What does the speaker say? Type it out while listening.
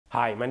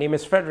Hi, my name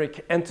is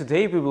Frederick and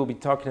today we will be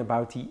talking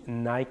about the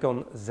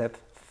Nikon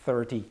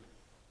Z30.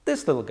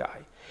 This little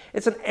guy.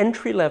 It's an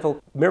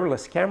entry-level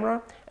mirrorless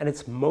camera and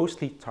it's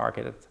mostly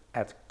targeted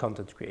at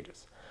content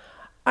creators.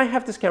 I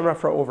have this camera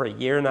for over a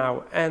year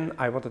now and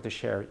I wanted to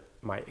share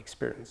my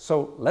experience.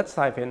 So let's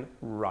dive in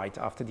right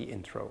after the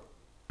intro.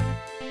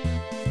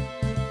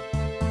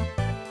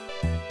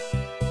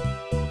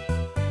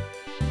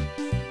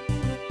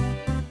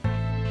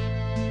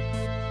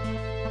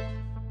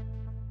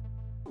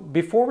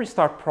 Before we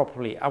start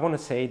properly, I want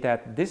to say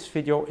that this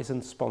video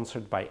isn't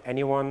sponsored by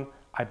anyone.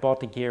 I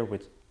bought the gear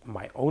with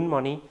my own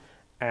money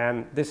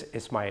and this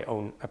is my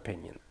own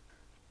opinion.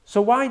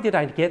 So why did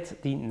I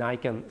get the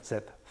Nikon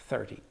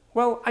Z30?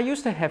 Well, I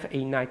used to have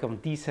a Nikon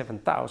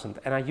D7000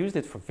 and I used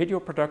it for video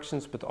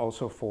productions but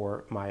also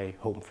for my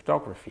home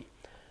photography.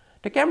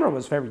 The camera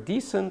was very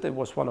decent, it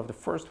was one of the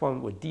first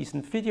ones with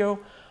decent video,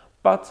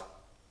 but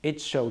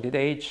it showed its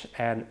age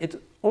and it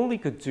only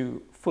could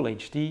do full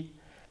HD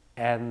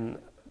and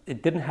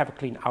it didn't have a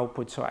clean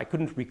output, so I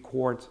couldn't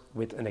record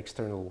with an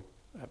external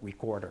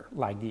recorder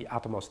like the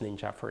Atomos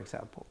Ninja, for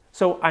example.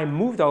 So I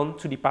moved on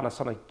to the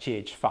Panasonic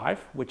GH5,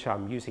 which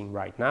I'm using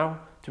right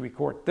now to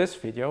record this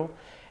video,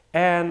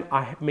 and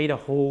I made a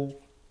whole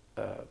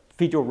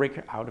video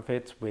rig out of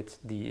it with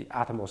the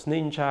Atomos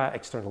Ninja,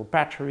 external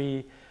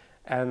battery,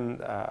 and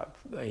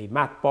a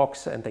matte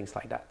box and things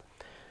like that.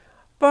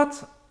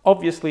 But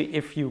obviously,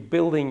 if you're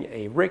building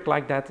a rig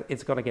like that,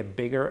 it's gonna get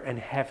bigger and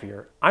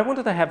heavier. I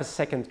wanted to have a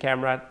second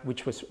camera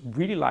which was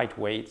really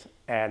lightweight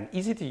and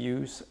easy to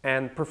use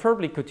and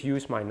preferably could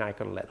use my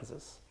Nikon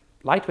lenses.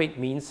 Lightweight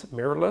means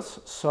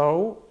mirrorless,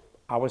 so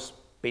I was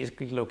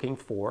basically looking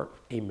for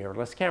a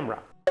mirrorless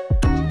camera.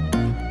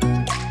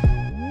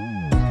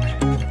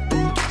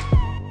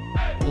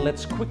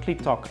 Let's quickly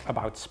talk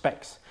about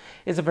specs.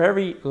 It's a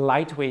very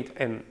lightweight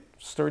and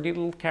sturdy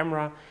little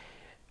camera.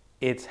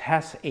 It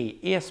has a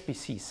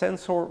ASPC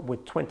sensor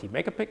with 20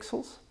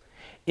 megapixels.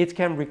 It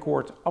can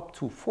record up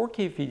to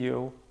 4K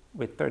video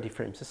with 30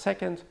 frames a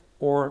second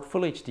or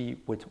Full HD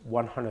with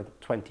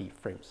 120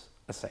 frames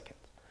a second.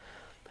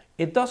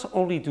 It does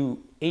only do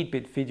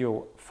 8-bit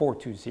video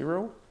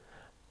 420,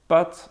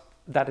 but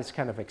that is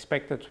kind of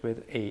expected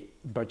with a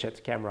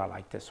budget camera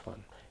like this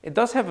one. It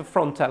does have a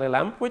front tele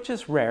lamp, which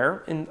is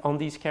rare on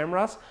these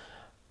cameras,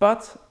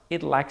 but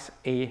it lacks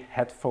a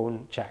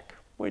headphone jack,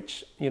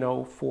 which, you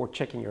know, for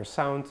checking your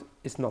sound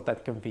is not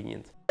that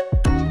convenient.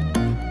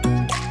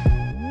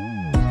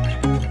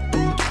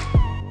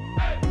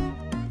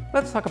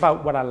 Let's talk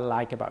about what I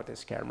like about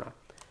this camera.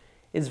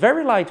 It's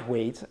very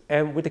lightweight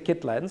and with the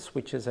kit lens,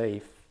 which is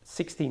a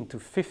 16 to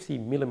 50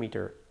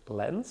 millimeter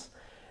lens,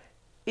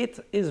 it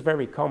is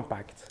very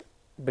compact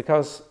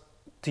because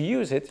to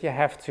use it you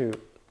have to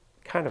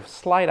kind of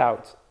slide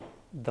out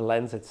the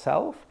lens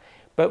itself,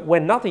 but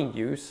when not in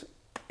use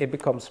it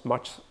becomes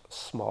much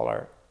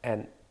smaller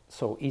and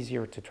so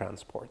easier to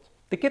transport.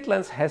 The kit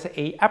lens has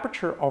an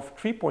aperture of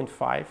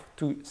 3.5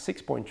 to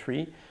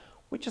 6.3,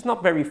 which is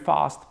not very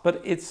fast, but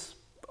it's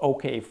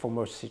okay for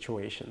most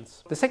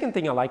situations. The second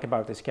thing I like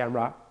about this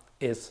camera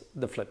is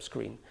the flip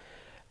screen.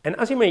 And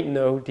as you may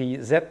know, the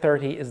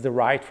Z30 is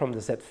derived from the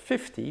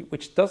Z50,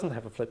 which doesn't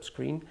have a flip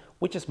screen,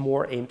 which is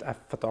more aimed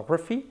at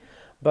photography.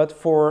 But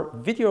for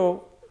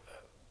video,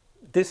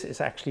 this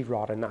is actually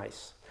rather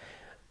nice.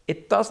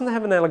 It doesn't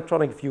have an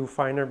electronic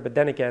viewfinder, but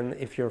then again,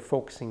 if you're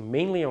focusing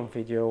mainly on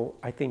video,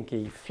 I think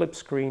a flip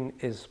screen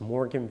is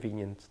more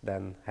convenient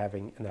than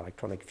having an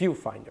electronic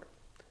viewfinder.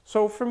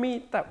 So for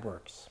me, that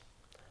works.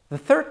 The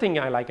third thing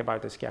I like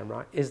about this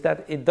camera is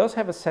that it does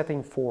have a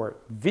setting for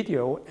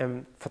video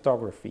and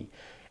photography,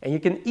 and you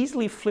can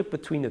easily flip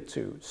between the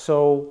two.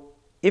 So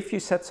if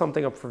you set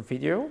something up for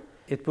video,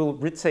 it will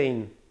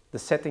retain the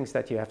settings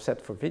that you have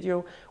set for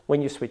video.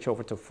 When you switch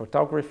over to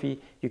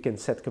photography, you can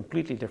set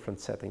completely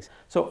different settings.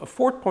 So a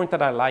fourth point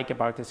that I like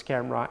about this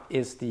camera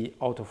is the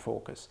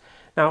autofocus.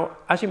 Now,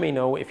 as you may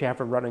know, if you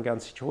have a run and gun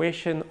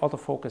situation,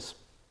 autofocus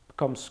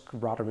becomes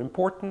rather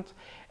important.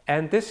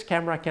 And this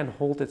camera can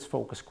hold its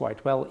focus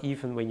quite well,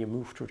 even when you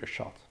move through the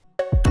shot.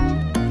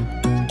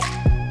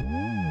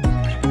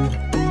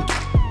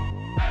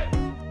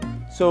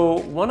 So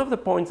one of the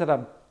points that I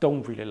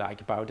don't really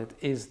like about it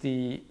is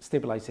the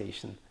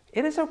stabilization.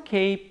 It is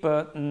okay,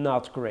 but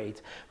not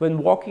great.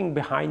 When walking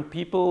behind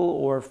people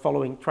or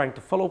trying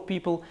to follow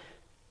people,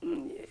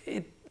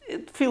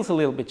 it feels a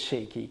little bit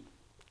shaky.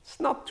 It's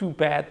not too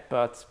bad,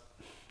 but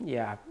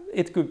yeah,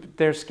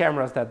 there's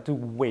cameras that do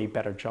way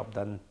better job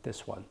than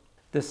this one.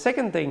 The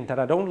second thing that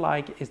I don't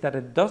like is that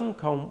it doesn't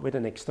come with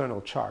an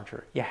external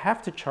charger. You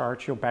have to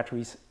charge your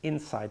batteries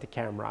inside the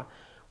camera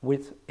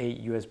with a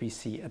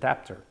USB-C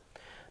adapter.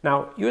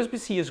 Now,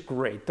 USB-C is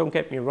great, don't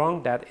get me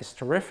wrong, that is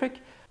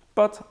terrific,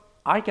 but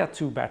I got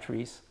two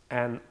batteries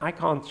and I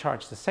can't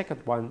charge the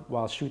second one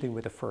while shooting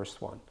with the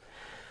first one.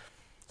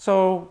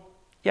 So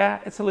yeah,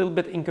 it's a little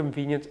bit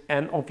inconvenient,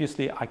 and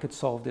obviously I could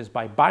solve this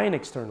by buying an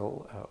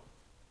external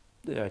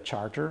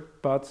charger,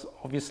 but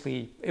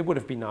obviously it would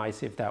have been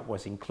nice if that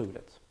was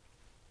included.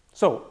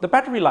 So the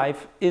battery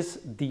life is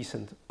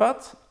decent,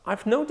 but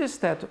I've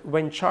noticed that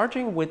when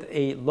charging with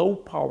a low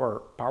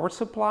power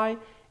supply,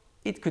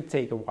 it could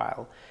take a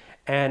while.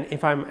 And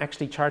if I'm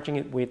actually charging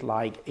it with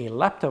like a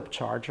laptop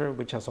charger,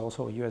 which has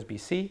also a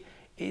USB-C,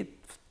 it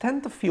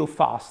tends to feel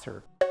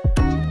faster.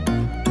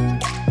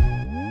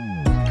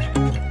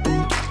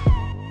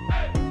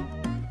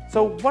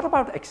 So what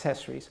about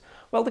accessories?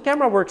 Well, the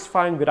camera works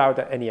fine without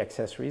any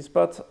accessories,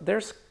 but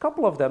there's a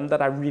couple of them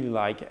that I really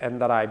like and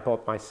that I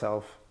bought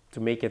myself to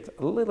make it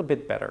a little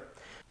bit better.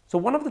 So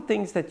one of the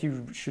things that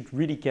you should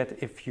really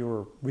get if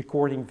you're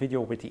recording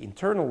video with the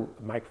internal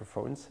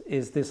microphones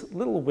is this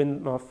little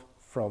wind muff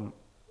from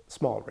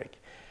SmallRig.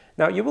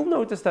 Now you will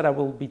notice that I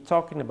will be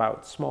talking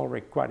about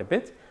SmallRig quite a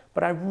bit,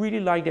 but I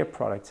really like their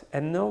product.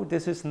 And no,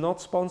 this is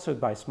not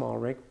sponsored by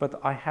SmallRig, but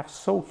I have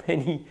so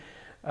many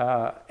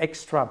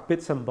extra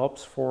bits and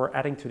bobs for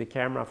adding to the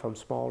camera from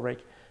SmallRig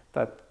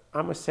that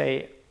I must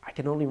say I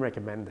can only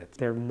recommend it.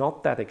 They're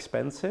not that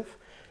expensive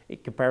in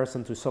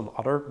comparison to some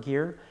other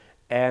gear,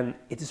 and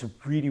it is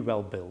really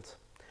well built.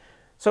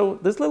 So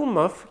this little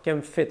muff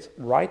can fit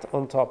right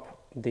on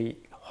top the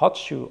hot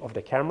shoe of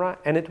the camera,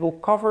 and it will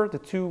cover the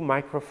two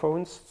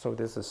microphones. So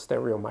there's a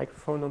stereo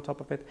microphone on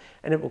top of it,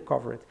 and it will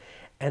cover it.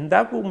 And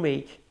that will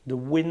make the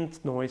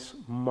wind noise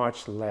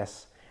much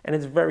less. And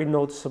it's very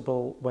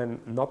noticeable when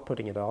not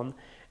putting it on.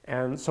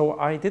 And so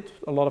I did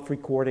a lot of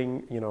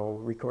recording,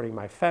 recording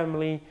my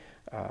family,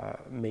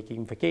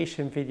 making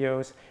vacation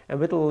videos, and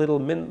with a little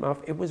wind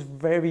muff, it was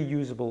very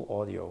usable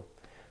audio.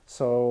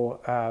 So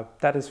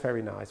that is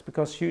very nice,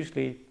 because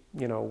usually,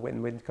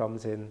 when wind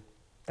comes in,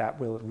 that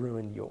will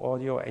ruin your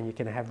audio, and you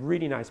can have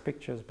really nice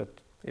pictures, but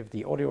if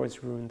the audio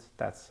is ruined,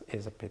 that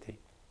is a pity.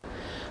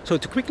 So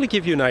to quickly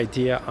give you an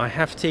idea, I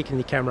have taken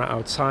the camera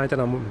outside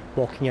and I'm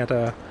walking at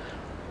a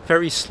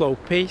very slow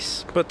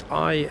pace, but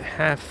I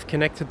have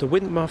connected the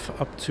wind muff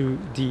up to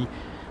the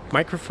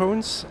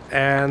microphones,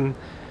 and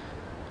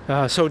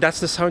so that's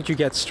the sound you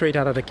get straight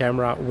out of the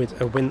camera with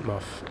a wind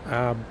muff.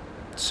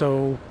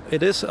 So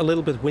it is a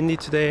little bit windy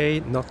today,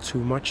 not too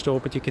much though,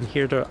 but I can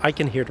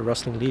hear the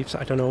rustling leaves.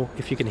 I don't know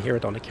if you can hear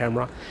it on the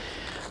camera,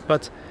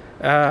 but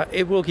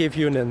it will give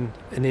you an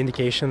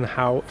indication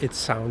how it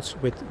sounds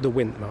with the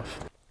wind muff.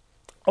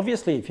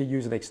 Obviously, if you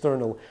use an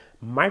external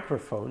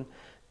microphone,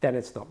 then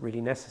it's not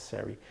really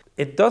necessary.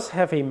 It does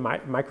have a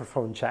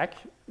microphone jack.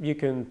 You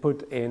can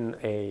put in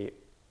a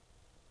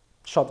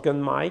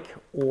shotgun mic,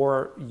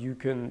 or you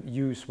can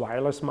use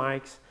wireless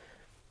mics.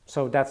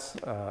 So that's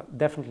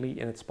definitely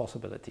in its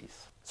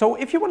possibilities. So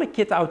if you want to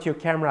kit out your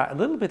camera a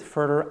little bit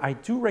further, I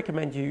do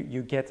recommend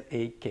you get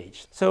a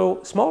cage. So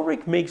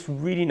SmallRig makes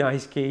really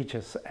nice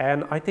cages,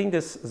 and I think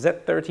this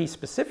Z30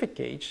 specific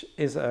cage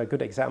is a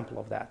good example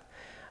of that.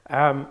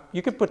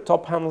 You could put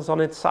top handles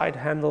on it, side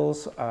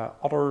handles,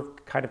 other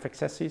kind of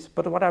accessories.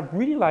 But what I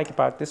really like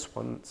about this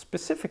one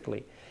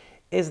specifically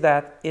is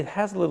that it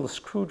has a little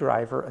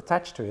screwdriver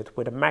attached to it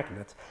with a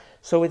magnet.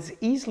 So it's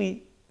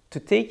easily to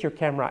take your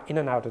camera in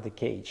and out of the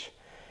cage.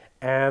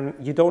 And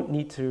you don't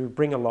need to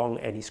bring along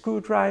any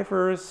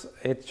screwdrivers.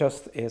 It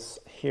just is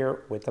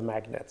here with the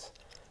magnet.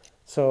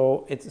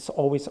 So it's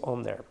always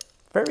on there.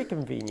 Very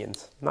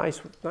convenient.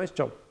 Nice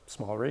job,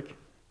 SmallRig.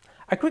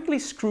 I quickly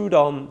screwed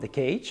on the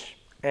cage,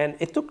 and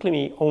it took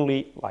me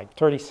only like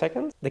 30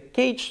 seconds. The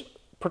cage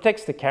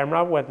protects the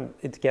camera when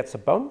it gets a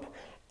bump,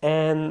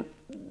 and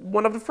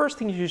one of the first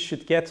things you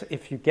should get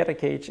if you get a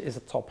cage is a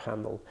top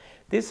handle.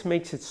 This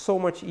makes it so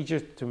much easier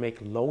to make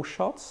low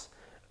shots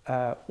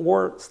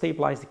or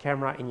stabilize the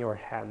camera in your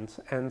hand,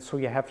 and so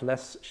you have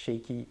less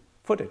shaky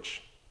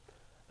footage.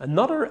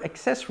 Another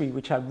accessory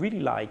which I really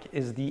like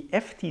is the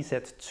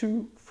FTZ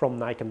II from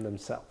Nikon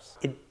themselves.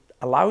 It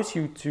allows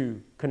you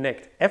to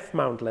connect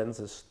F-mount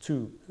lenses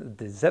to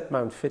the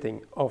Z-mount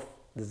fitting of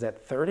the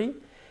Z30,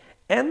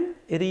 and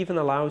it even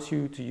allows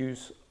you to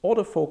use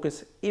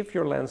autofocus if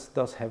your lens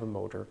does have a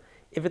motor.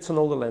 If it's an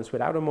older lens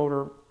without a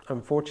motor,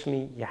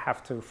 unfortunately you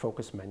have to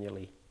focus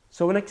manually.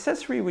 So an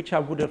accessory which I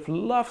would have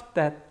loved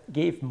that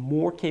gave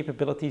more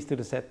capabilities to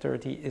the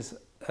Z30 is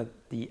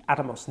the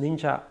Atomos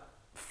Ninja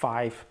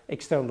 5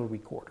 external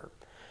recorder.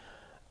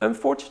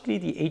 Unfortunately,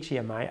 the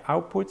HDMI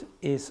output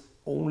is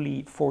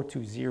only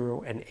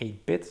 420 and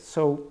 8-bit,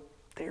 so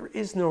there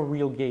is no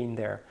real gain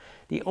there.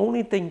 The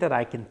only thing that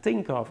I can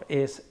think of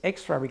is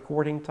extra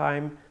recording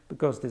time,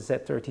 because the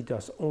Z30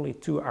 does only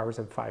 2 hours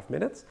and 5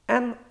 minutes,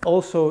 and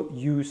also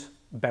use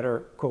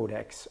better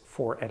codecs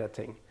for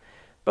editing.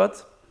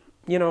 But,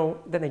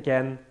 then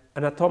again,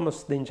 an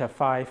Atomos Ninja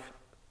 5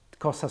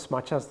 costs as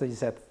much as the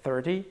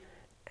Z30,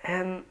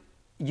 and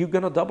you're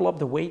gonna double up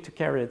the weight to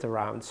carry it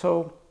around.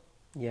 So,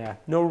 yeah,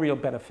 no real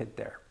benefit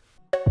there.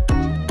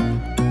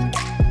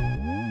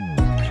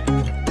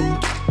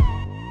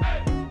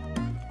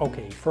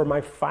 Okay, for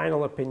my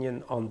final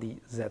opinion on the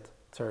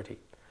Z30.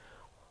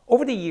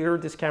 Over the year,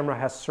 this camera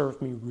has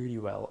served me really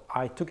well.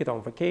 I took it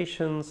on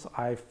vacations,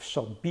 I've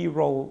shot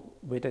B-roll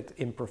with it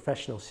in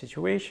professional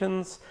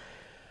situations,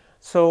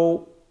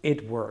 so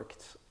it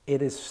worked.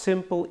 It is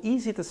simple,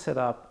 easy to set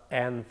up,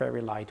 and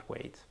very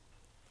lightweight.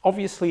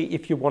 Obviously,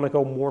 if you want to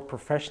go more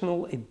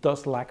professional, it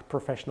does lack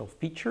professional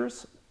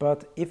features,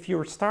 but if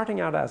you're starting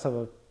out as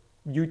a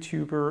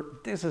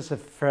YouTuber, this is a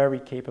very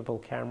capable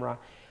camera,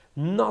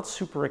 not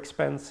super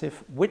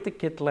expensive. With the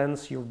kit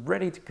lens, you're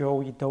ready to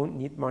go. You don't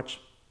need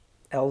much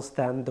else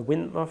than the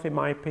wind muff, in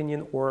my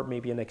opinion, or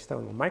maybe an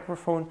external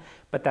microphone,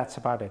 but that's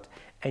about it.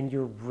 And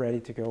you're ready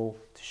to go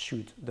to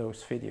shoot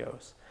those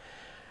videos.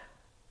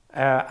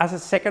 As a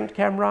second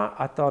camera,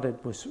 I thought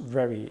it was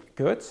very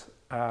good.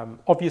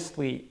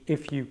 Obviously,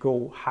 if you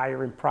go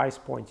higher in price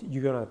point,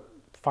 you're gonna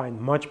find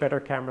much better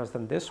cameras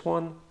than this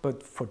one,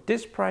 but for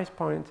this price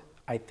point,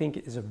 I think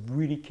it is a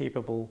really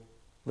capable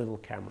little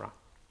camera.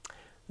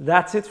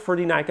 That's it for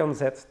the Nikon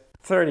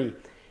Z30.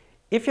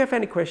 If you have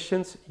any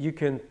questions, you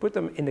can put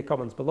them in the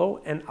comments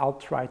below and I'll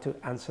try to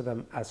answer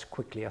them as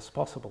quickly as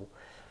possible.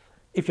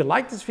 If you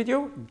like this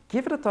video,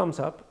 give it a thumbs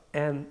up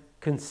and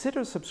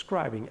consider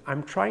subscribing.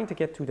 I'm trying to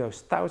get to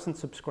those 1,000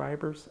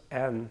 subscribers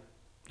and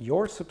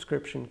your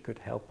subscription could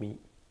help me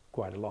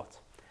quite a lot.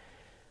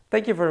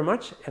 Thank you very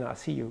much and I'll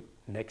see you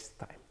next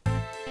time.